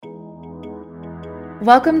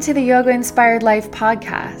Welcome to the Yoga Inspired Life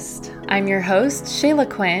podcast. I'm your host, Shayla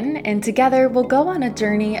Quinn, and together we'll go on a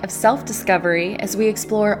journey of self-discovery as we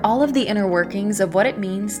explore all of the inner workings of what it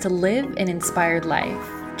means to live an inspired life.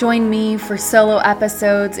 Join me for solo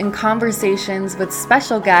episodes and conversations with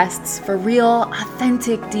special guests for real,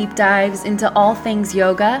 authentic deep dives into all things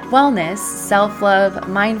yoga, wellness, self-love,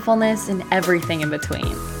 mindfulness, and everything in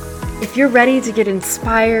between. If you're ready to get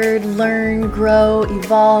inspired, learn, grow,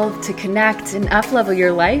 evolve, to connect, and up-level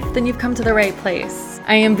your life, then you've come to the right place.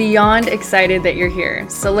 I am beyond excited that you're here,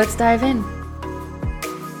 so let's dive in.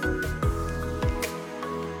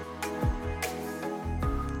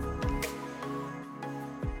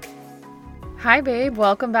 Hi babe,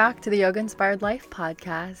 welcome back to the Yoga Inspired Life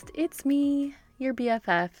podcast. It's me, your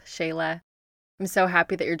BFF, Shayla. I'm so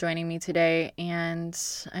happy that you're joining me today, and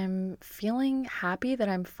I'm feeling happy that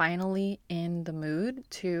I'm finally in the mood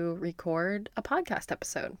to record a podcast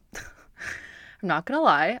episode. I'm not gonna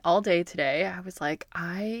lie, all day today I was like,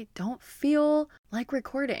 I don't feel like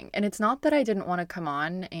recording. And it's not that I didn't want to come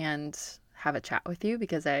on and have a chat with you,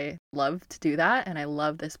 because I love to do that and I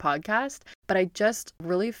love this podcast, but I just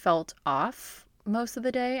really felt off most of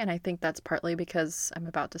the day, and I think that's partly because I'm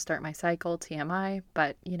about to start my cycle, TMI,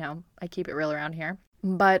 but I keep it real around here.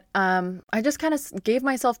 But I just kind of gave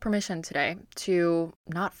myself permission today to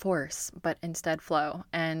not force, but instead flow,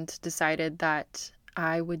 and decided that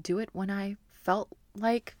I would do it when I felt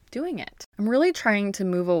like doing it. I'm really trying to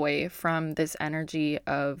move away from this energy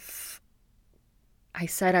of I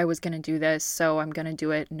said I was going to do this, so I'm going to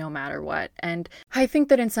do it no matter what. And I think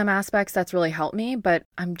that in some aspects that's really helped me, but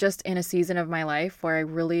I'm just in a season of my life where I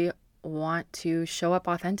really want to show up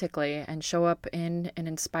authentically and show up in an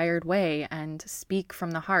inspired way and speak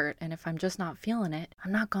from the heart. And if I'm just not feeling it,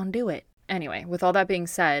 I'm not going to do it. Anyway, with all that being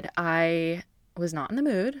said, I was not in the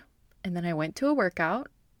mood, and then I went to a workout,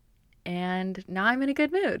 and now I'm in a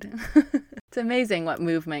good mood. It's amazing what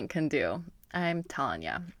movement can do. I'm telling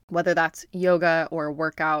you, whether that's yoga or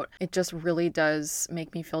workout, it just really does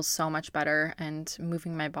make me feel so much better, and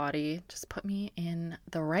moving my body just put me in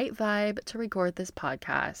the right vibe to record this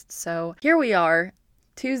podcast. So here we are,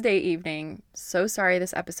 Tuesday evening. So sorry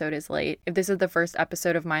this episode is late. If this is the first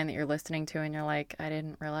episode of mine that you're listening to and you're like, I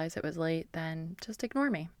didn't realize it was late, then just ignore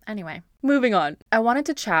me. Anyway, moving on. I wanted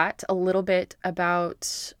to chat a little bit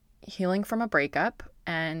about healing from a breakup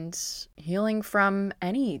and healing from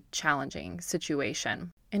any challenging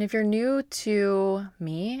situation. And if you're new to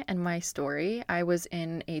me and my story, I was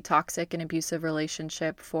in a toxic and abusive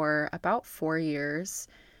relationship for about 4 years,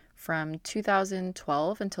 from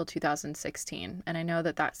 2012 until 2016. And I know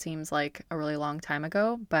that that seems like a really long time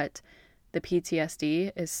ago, but the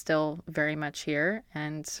PTSD is still very much here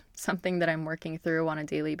and something that I'm working through on a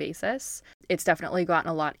daily basis. It's definitely gotten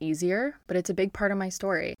a lot easier, but it's a big part of my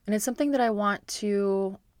story. And it's something that I want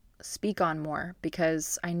to speak on more,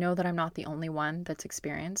 because I know that I'm not the only one that's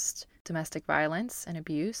experienced domestic violence and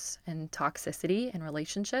abuse and toxicity in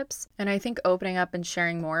relationships. And I think opening up and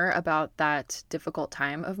sharing more about that difficult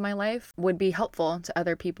time of my life would be helpful to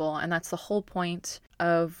other people. And that's the whole point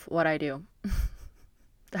of what I do.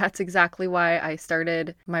 That's exactly why I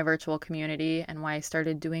started my virtual community and why I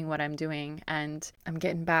started doing what I'm doing. And I'm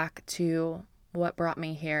getting back to what brought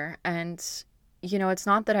me here. And, it's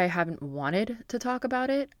not that I haven't wanted to talk about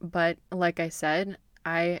it, but like I said,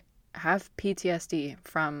 I have PTSD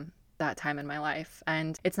from that time in my life.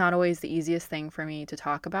 And it's not always the easiest thing for me to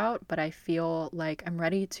talk about, but I feel like I'm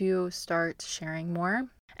ready to start sharing more.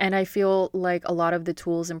 And I feel like a lot of the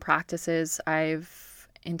tools and practices I've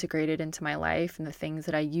integrated into my life and the things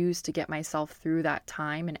that I use to get myself through that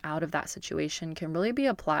time and out of that situation can really be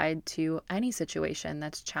applied to any situation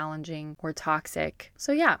that's challenging or toxic.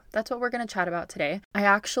 So yeah, that's what we're going to chat about today. I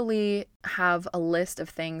actually have a list of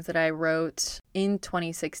things that I wrote in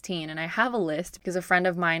 2016, and I have a list because a friend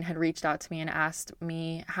of mine had reached out to me and asked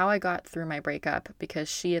me how I got through my breakup, because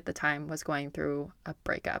she at the time was going through a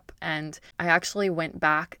breakup. And I actually went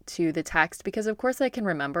back to the text because of course I can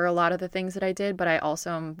remember a lot of the things that I did, but I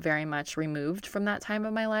also am very much removed from that time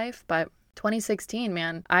of my life. But 2016,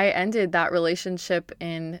 man, I ended that relationship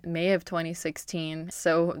in May of 2016.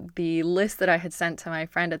 So the list that I had sent to my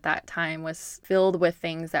friend at that time was filled with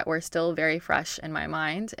things that were still very fresh in my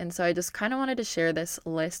mind. And so I just kind of wanted to share this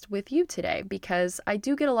list with you today, because I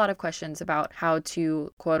do get a lot of questions about how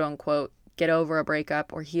to quote unquote get over a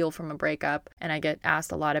breakup or heal from a breakup. And I get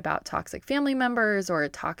asked a lot about toxic family members or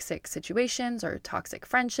toxic situations or toxic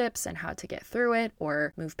friendships and how to get through it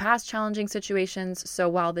or move past challenging situations. So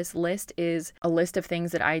while this list is a list of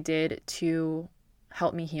things that I did to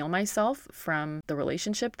help me heal myself from the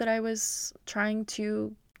relationship that I was trying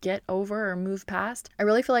to get over or move past. I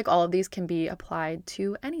really feel like all of these can be applied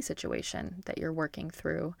to any situation that you're working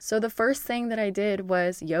through. So the first thing that I did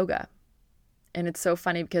was yoga. And it's so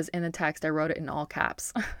funny because in the text, I wrote it in all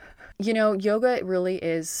caps. Yoga really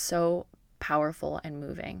is so powerful and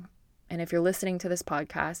moving. And if you're listening to this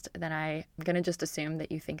podcast, then I'm going to just assume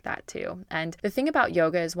that you think that too. And the thing about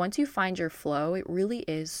yoga is once you find your flow, it really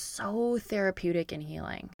is so therapeutic and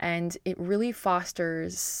healing. And it really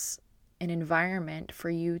fosters an environment for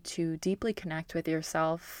you to deeply connect with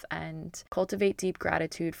yourself and cultivate deep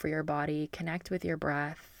gratitude for your body, connect with your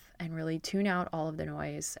breath, and really tune out all of the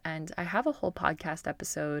noise. And I have a whole podcast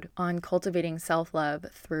episode on cultivating self-love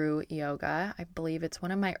through yoga. I believe it's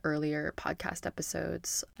one of my earlier podcast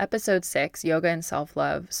episodes, episode 6, Yoga and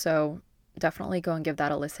Self-Love. So definitely go and give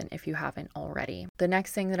that a listen if you haven't already. The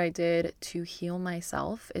next thing that I did to heal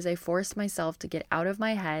myself is I forced myself to get out of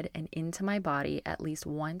my head and into my body at least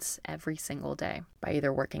once every single day by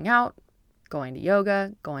either working out, going to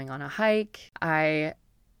yoga, going on a hike. I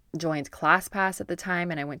joined ClassPass at the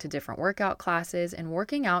time and I went to different workout classes, and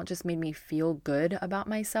working out just made me feel good about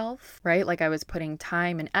myself, right? Like I was putting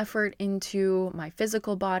time and effort into my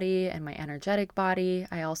physical body and my energetic body.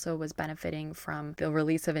 I also was benefiting from the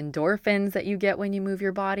release of endorphins that you get when you move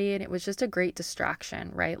your body. And it was just a great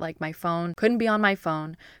distraction, right? Like my phone, couldn't be on my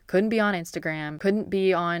phone, couldn't be on Instagram, couldn't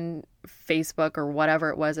be on Facebook or whatever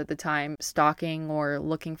it was at the time, stalking or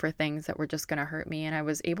looking for things that were just going to hurt me. And I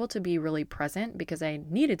was able to be really present because I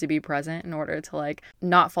needed to be present in order to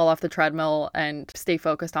not fall off the treadmill and stay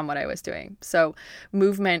focused on what I was doing. So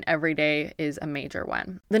movement every day is a major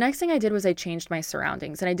one. The next thing I did was I changed my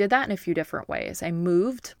surroundings, and I did that in a few different ways. I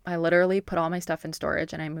moved. I literally put all my stuff in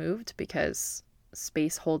storage and I moved because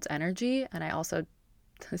space holds energy. And I also,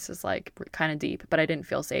 this is kind of deep, but I didn't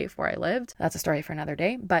feel safe where I lived. That's a story for another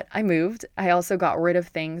day, but I moved. I also got rid of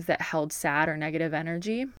things that held sad or negative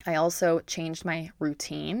energy. I also changed my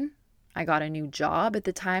routine. I got a new job at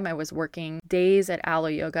the time. I was working days at Alo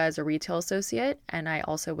Yoga as a retail associate, and I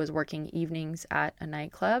also was working evenings at a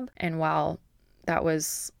nightclub. And while that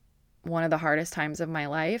was one of the hardest times of my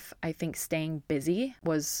life, I think staying busy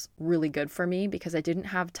was really good for me because I didn't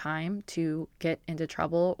have time to get into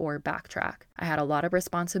trouble or backtrack. I had a lot of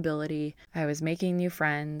responsibility. I was making new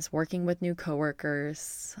friends, working with new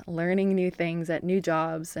coworkers, learning new things at new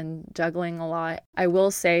jobs, and juggling a lot. I will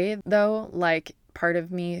say though, part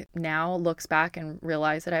of me now looks back and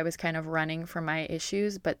realize that I was kind of running from my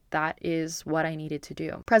issues, but that is what I needed to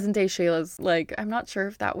do. Present day Shayla's I'm not sure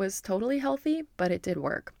if that was totally healthy, but it did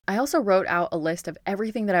work. I also wrote out a list of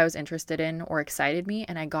everything that I was interested in or excited me,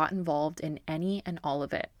 and I got involved in any and all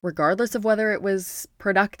of it, regardless of whether it was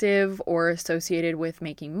productive or associated with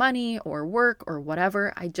making money or work or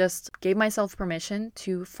whatever. I just gave myself permission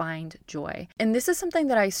to find joy. And this is something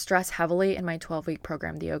that I stress heavily in my 12-week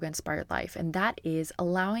program, The Yoga Inspired Life, and that is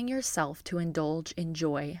allowing yourself to indulge in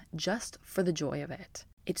joy just for the joy of it.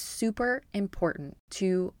 It's super important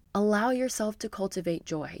to allow yourself to cultivate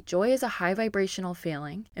joy. Joy is a high vibrational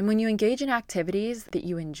feeling, and when you engage in activities that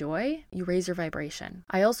you enjoy, you raise your vibration.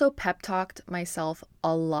 I also pep talked myself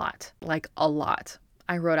a lot.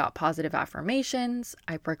 I wrote out positive affirmations.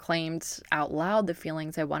 I proclaimed out loud the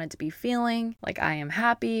feelings I wanted to be feeling. I am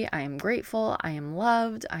happy, I am grateful, I am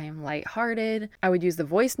loved, I am lighthearted. I would use the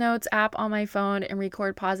voice notes app on my phone and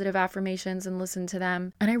record positive affirmations and listen to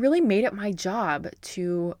them. And I really made it my job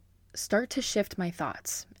to start to shift my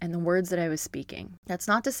thoughts and the words that I was speaking. That's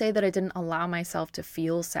not to say that I didn't allow myself to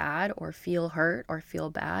feel sad or feel hurt or feel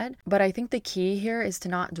bad, but I think the key here is to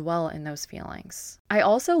not dwell in those feelings. I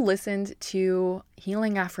also listened to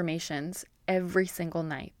healing affirmations every single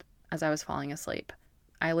night as I was falling asleep.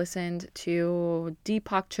 I listened to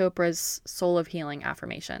Deepak Chopra's Soul of Healing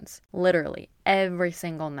affirmations, literally every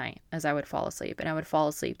single night as I would fall asleep, and I would fall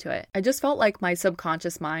asleep to it. I just felt like my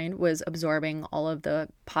subconscious mind was absorbing all of the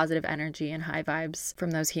positive energy and high vibes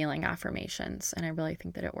from those healing affirmations, and I really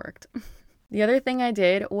think that it worked. The other thing I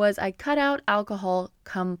did was I cut out alcohol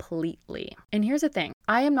completely. And here's the thing,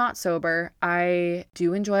 I am not sober. I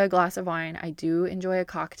do enjoy a glass of wine. I do enjoy a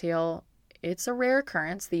cocktail. It's a rare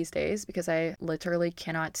occurrence these days because I literally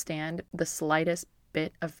cannot stand the slightest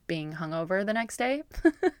bit of being hungover the next day.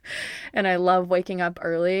 And I love waking up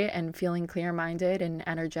early and feeling clear-minded and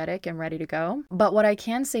energetic and ready to go. But what I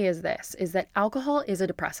can say is this, is that alcohol is a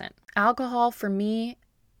depressant. Alcohol for me,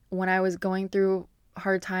 when I was going through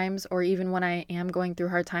hard times, or even when I am going through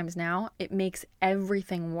hard times now, it makes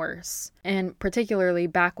everything worse. And particularly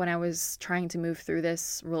back when I was trying to move through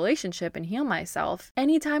this relationship and heal myself,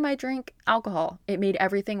 anytime I drink alcohol, it made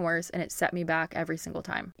everything worse and it set me back every single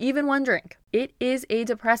time. Even one drink. It is a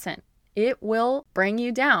depressant. It will bring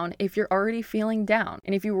you down if you're already feeling down.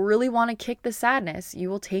 And if you really want to kick the sadness, you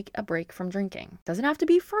will take a break from drinking. Doesn't have to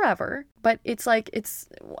be forever, but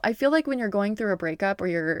I feel like when you're going through a breakup or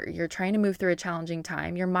you're trying to move through a challenging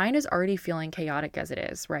time, your mind is already feeling chaotic as it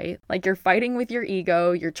is, right? Like you're fighting with your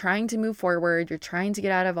ego, you're trying to move forward, you're trying to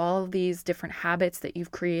get out of all of these different habits that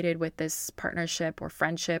you've created with this partnership or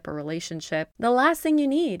friendship or relationship. The last thing you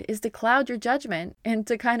need is to cloud your judgment and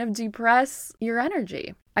to kind of depress your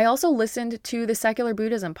energy. I also listened to the Secular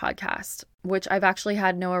Buddhism podcast, which I've actually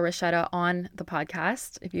had Noah Rasheta on the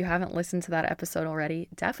podcast. If you haven't listened to that episode already,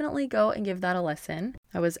 definitely go and give that a listen.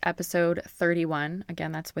 That was episode 31.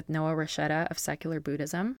 Again, that's with Noah Rasheta of Secular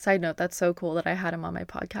Buddhism. Side note, that's so cool that I had him on my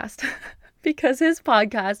podcast because his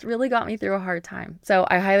podcast really got me through a hard time. So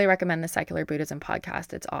I highly recommend the Secular Buddhism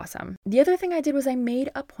podcast. It's awesome. The other thing I did was I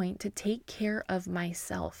made a point to take care of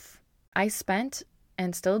myself. I spent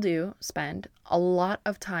and still do spend a lot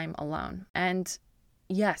of time alone. And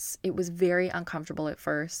yes, it was very uncomfortable at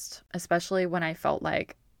first, especially when I felt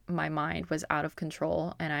like my mind was out of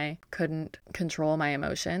control and I couldn't control my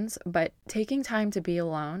emotions. But taking time to be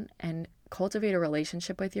alone and cultivate a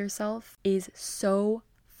relationship with yourself is so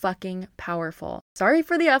fucking powerful. Sorry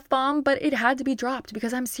for the F-bomb, but it had to be dropped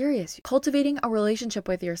because I'm serious. Cultivating a relationship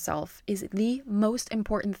with yourself is the most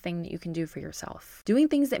important thing that you can do for yourself. Doing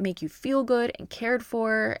things that make you feel good and cared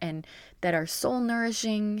for and that are soul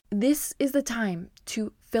nourishing. This is the time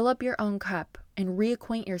to fill up your own cup and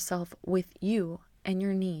reacquaint yourself with you and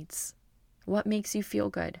your needs. What makes you feel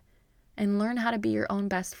good? And learn how to be your own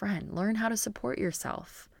best friend. Learn how to support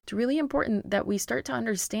yourself. It's really important that we start to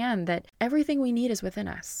understand that everything we need is within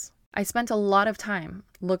us. I spent a lot of time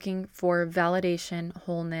looking for validation,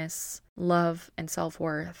 wholeness, love, and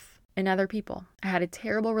self-worth in other people. I had a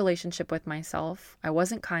terrible relationship with myself. I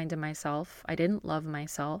wasn't kind to myself. I didn't love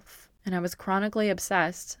myself. And I was chronically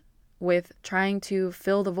obsessed with trying to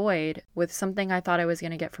fill the void with something I thought I was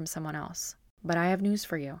going to get from someone else. But I have news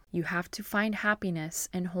for you. You have to find happiness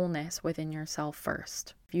and wholeness within yourself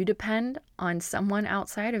first. If you depend on someone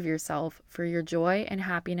outside of yourself for your joy and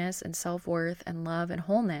happiness and self-worth and love and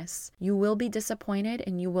wholeness, you will be disappointed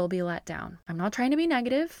and you will be let down. I'm not trying to be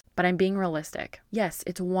negative, but I'm being realistic. Yes,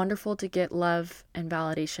 it's wonderful to get love and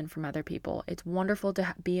validation from other people. It's wonderful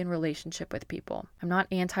to be in relationship with people. I'm not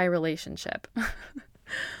anti-relationship.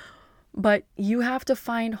 But you have to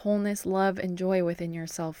find wholeness, love, and joy within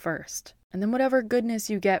yourself first. And then whatever goodness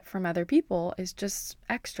you get from other people is just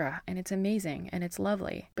extra and it's amazing and it's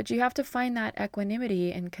lovely. But you have to find that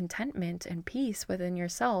equanimity and contentment and peace within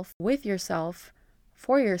yourself, with yourself,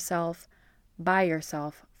 for yourself, by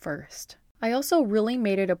yourself first. I also really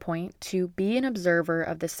made it a point to be an observer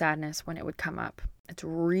of the sadness when it would come up. It's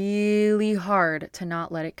really hard to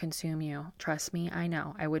not let it consume you. Trust me, I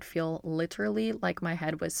know. I would feel literally like my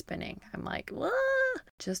head was spinning. I'm like, what?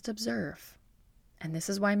 Just observe. And this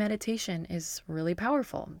is why meditation is really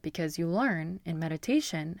powerful, because you learn in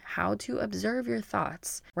meditation how to observe your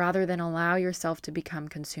thoughts rather than allow yourself to become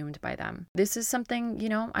consumed by them. This is something,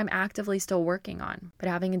 I'm actively still working on, but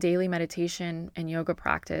having a daily meditation and yoga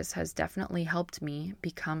practice has definitely helped me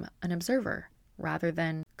become an observer rather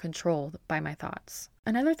than controlled by my thoughts.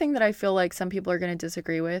 Another thing that I feel like some people are going to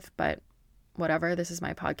disagree with, but whatever, this is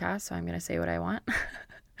my podcast, so I'm going to say what I want,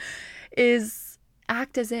 is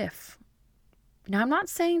act as if. Now, I'm not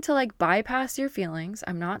saying to bypass your feelings.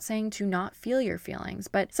 I'm not saying to not feel your feelings,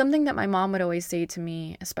 but something that my mom would always say to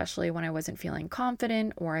me, especially when I wasn't feeling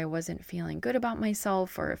confident or I wasn't feeling good about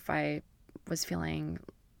myself, or if I was feeling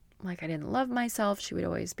like I didn't love myself, she would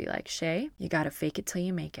always be like, Shay, you got to fake it till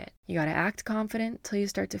you make it. You got to act confident till you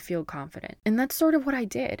start to feel confident. And that's sort of what I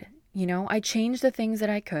did. I changed the things that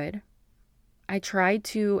I could. I tried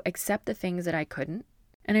to accept the things that I couldn't.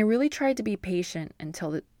 And I really tried to be patient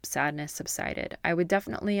until the sadness subsided. I would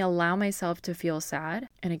definitely allow myself to feel sad.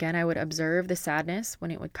 And again, I would observe the sadness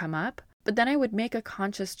when it would come up. But then I would make a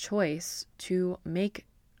conscious choice to make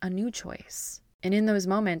a new choice. And in those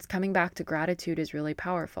moments, coming back to gratitude is really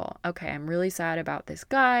powerful. Okay, I'm really sad about this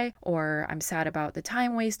guy, or I'm sad about the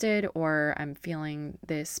time wasted, or I'm feeling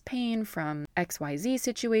this pain from XYZ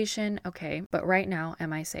situation. Okay, but right now,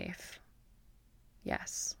 am I safe?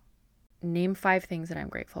 Yes. Name 5 things that I'm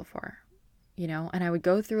grateful for, and I would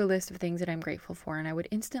go through a list of things that I'm grateful for, and I would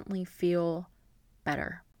instantly feel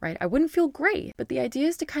better, right? I wouldn't feel great, but the idea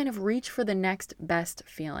is to kind of reach for the next best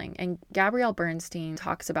feeling. And Gabrielle Bernstein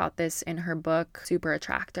talks about this in her book, Super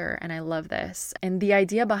Attractor, and I love this. And the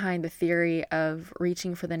idea behind the theory of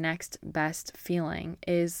reaching for the next best feeling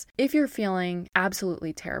is if you're feeling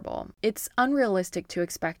absolutely terrible, it's unrealistic to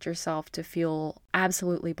expect yourself to feel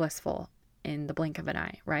absolutely blissful in the blink of an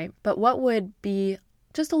eye, right? But what would be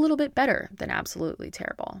just a little bit better than absolutely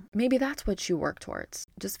terrible. Maybe that's what you work towards,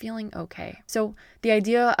 just feeling okay. So the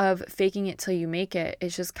idea of faking it till you make it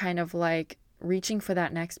is just kind of like reaching for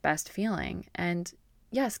that next best feeling. And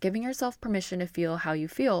yes, giving yourself permission to feel how you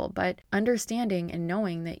feel, but understanding and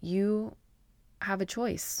knowing that you have a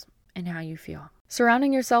choice in how you feel.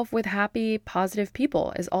 Surrounding yourself with happy, positive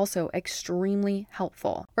people is also extremely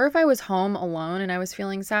helpful. Or if I was home alone and I was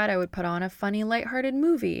feeling sad, I would put on a funny, lighthearted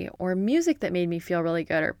movie or music that made me feel really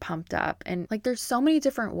good or pumped up. And there's so many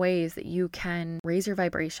different ways that you can raise your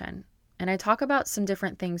vibration. And I talk about some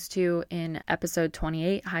different things too in episode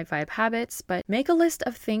 28, High Vibe Habits, but make a list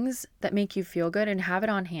of things that make you feel good and have it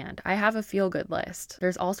on hand. I have a feel good list.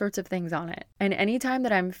 There's all sorts of things on it. And anytime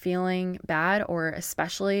that I'm feeling bad, or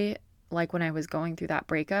especially like when I was going through that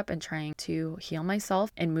breakup and trying to heal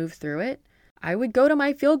myself and move through it, I would go to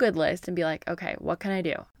my feel good list and be like, okay, what can I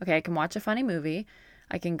do? Okay, I can watch a funny movie.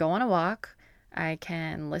 I can go on a walk. I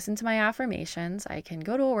can listen to my affirmations. I can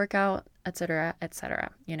go to a workout, etc.,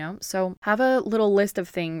 etc., So have a little list of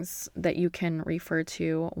things that you can refer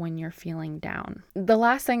to when you're feeling down. The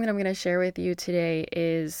last thing that I'm going to share with you today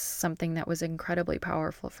is something that was incredibly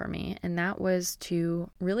powerful for me, and that was to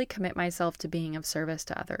really commit myself to being of service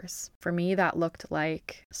to others. For me, that looked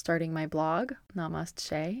like starting my blog,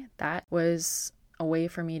 Namaste. That was a way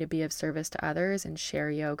for me to be of service to others and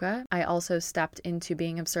share yoga. I also stepped into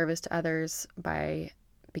being of service to others by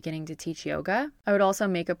beginning to teach yoga. I would also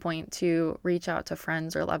make a point to reach out to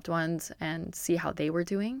friends or loved ones and see how they were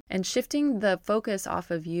doing. And shifting the focus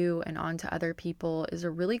off of you and onto other people is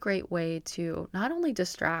a really great way to not only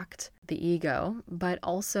distract the ego, but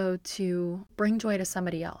also to bring joy to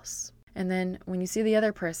somebody else. And then when you see the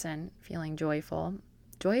other person feeling joyful,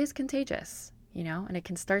 joy is contagious, and it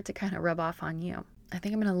can start to kind of rub off on you. I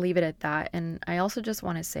think I'm going to leave it at that. And I also just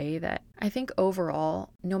want to say that I think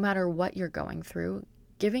overall, no matter what you're going through,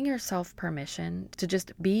 giving yourself permission to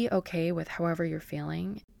just be okay with however you're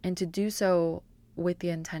feeling and to do so with the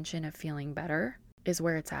intention of feeling better is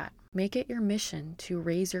where it's at. Make it your mission to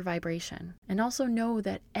raise your vibration, and also know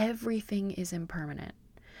that everything is impermanent.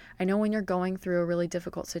 I know when you're going through a really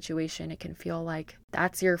difficult situation, it can feel like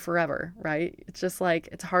that's your forever, right? It's just like,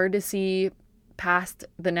 it's hard to see past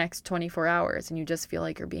the next 24 hours and you just feel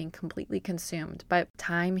like you're being completely consumed, but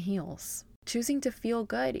time heals. Choosing to feel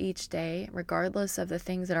good each day, regardless of the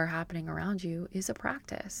things that are happening around you, is a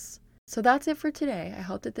practice. So that's it for today. I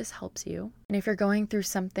hope that this helps you. And if you're going through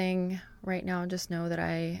something right now, just know that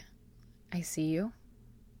I see you.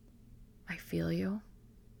 I feel you.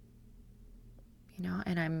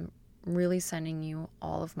 And I'm really sending you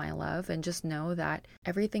all of my love, and just know that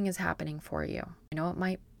everything is happening for you. It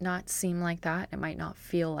might not seem like that. It might not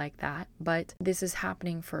feel like that, but this is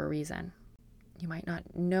happening for a reason. You might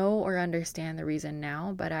not know or understand the reason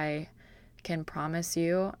now, but I can promise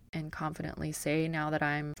you and confidently say, now that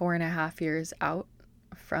I'm 4.5 years out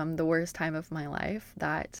from the worst time of my life,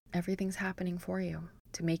 that everything's happening for you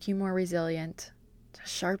to make you more resilient, to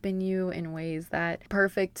sharpen you in ways that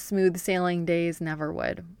perfect, smooth sailing days never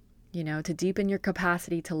would. To deepen your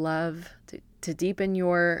capacity to love, to deepen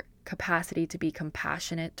your capacity to be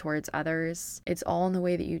compassionate towards others. It's all in the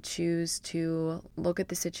way that you choose to look at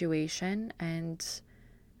the situation and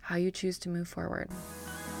how you choose to move forward.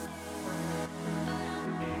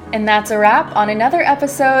 And that's a wrap on another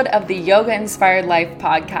episode of the Yoga Inspired Life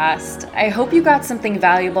podcast. I hope you got something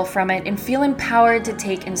valuable from it and feel empowered to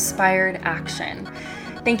take inspired action.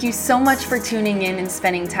 Thank you so much for tuning in and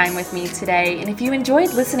spending time with me today. And if you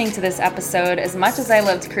enjoyed listening to this episode as much as I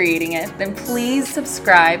loved creating it, then please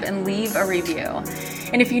subscribe and leave a review.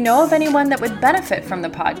 And if you know of anyone that would benefit from the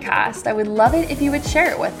podcast, I would love it if you would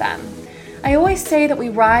share it with them. I always say that we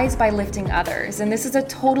rise by lifting others, and this is a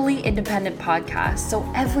totally independent podcast, so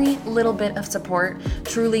every little bit of support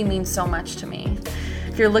truly means so much to me.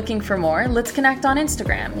 If you're looking for more, let's connect on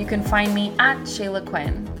Instagram. You can find me at Shayla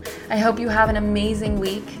Quinn. I hope you have an amazing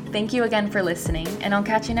week. Thank you again for listening, and I'll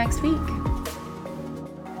catch you next week.